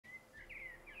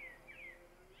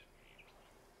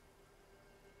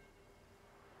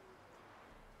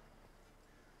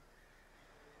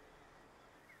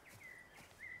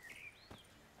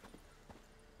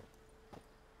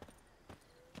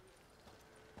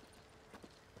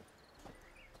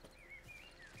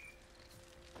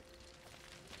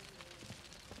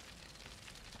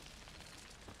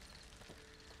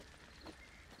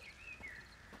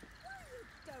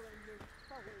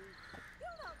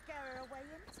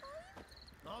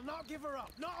I'll not give her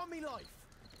up. Not on me life.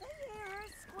 They hear her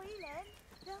squealing.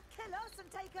 They'll kill us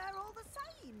and take her all the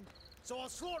same. So I'll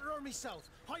slaughter her myself.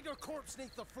 Hide her corpse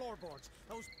beneath the floorboards.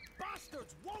 Those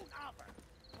bastards won't have her.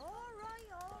 All right,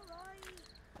 all right.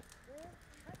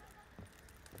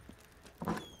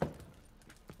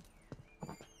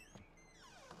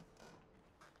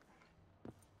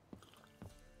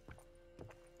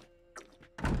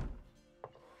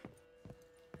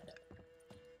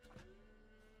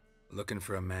 Looking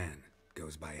for a man.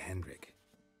 Goes by Hendrik.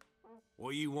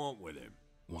 What do you want with him?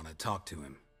 Want to talk to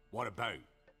him. What about?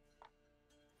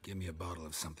 Give me a bottle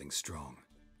of something strong.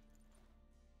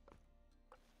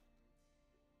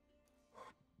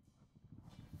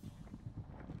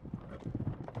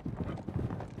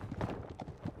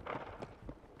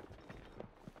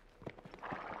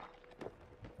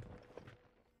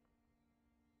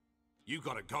 You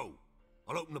gotta go.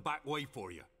 I'll open the back way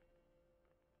for you.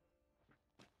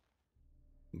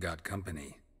 Got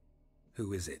company.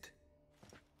 Who is it?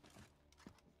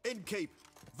 Innkeep,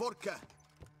 vodka.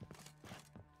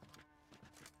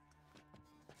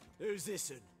 Who's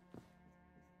this'n?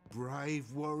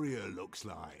 Brave warrior, looks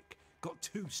like. Got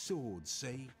 2 swords,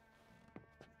 see?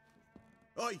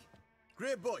 Oi,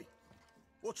 great boy.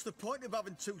 What's the point of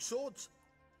having 2 swords?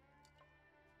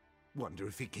 Wonder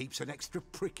if he keeps an extra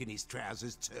prick in his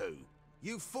trousers too.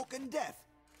 You fucking deaf?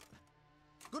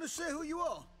 Gonna say who you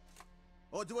are?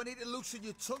 Or do I need to loosen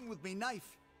your tongue with me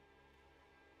knife?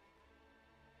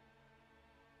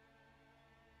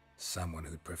 Someone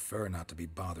who'd prefer not to be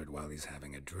bothered while he's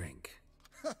having a drink.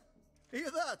 Hear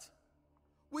that?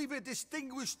 We've a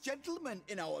distinguished gentleman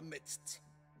in our midst.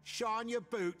 Shine your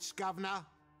boots, governor.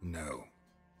 No.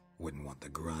 Wouldn't want the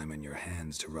grime on your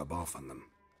hands to rub off on them.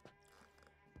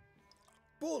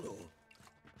 Bolo,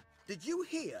 did you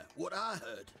hear what I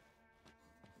heard?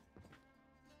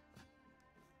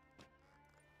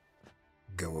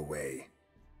 Go away,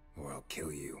 or I'll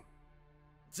kill you.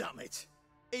 Damn it.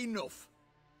 Enough.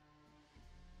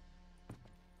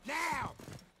 Now!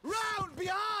 Round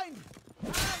behind!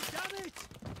 Hey, damn it!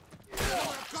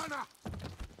 You're a gunner!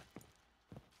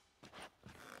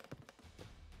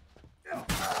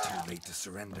 Too late to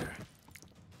surrender.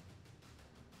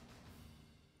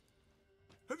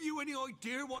 Have you any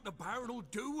idea what the Baron will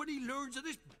do when he learns of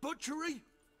this butchery?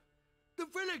 The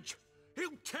village!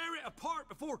 He'll tear it apart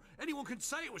before anyone can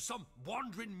say it was some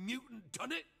wandering mutant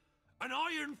done it. An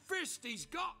iron fist he's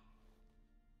got.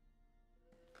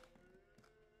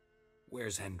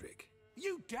 Where's Hendrik?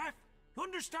 You deaf?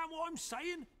 Understand what I'm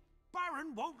saying?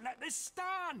 Baron won't let this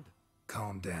stand.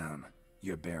 Calm down.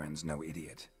 Your Baron's no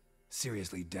idiot.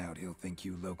 Seriously doubt he'll think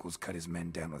you locals cut his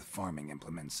men down with farming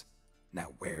implements.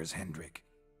 Now where's Hendrik?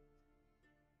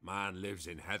 Man lives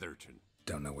in Heatherton.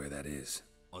 Don't know where that is.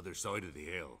 Other side of the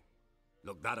hill.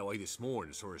 Looked that away this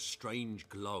morning, saw a strange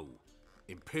glow.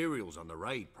 Imperials on the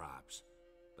raid, perhaps.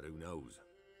 But who knows?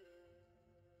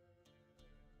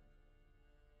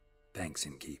 Thanks,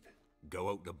 Innkeep. Go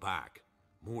out the back.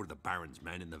 More of the Baron's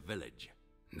men in the village.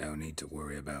 No need to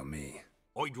worry about me.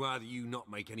 I'd rather you not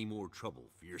make any more trouble.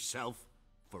 For yourself,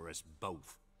 for us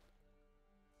both.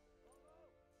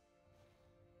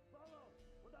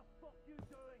 What the fuck you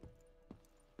doing?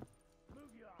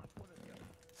 Move your ass, one of you.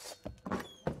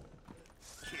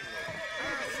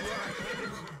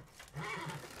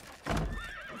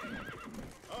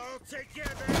 I'll take care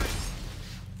of that!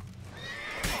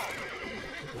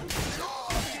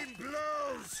 Fucking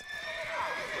blows!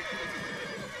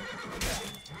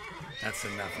 That's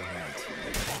enough of that.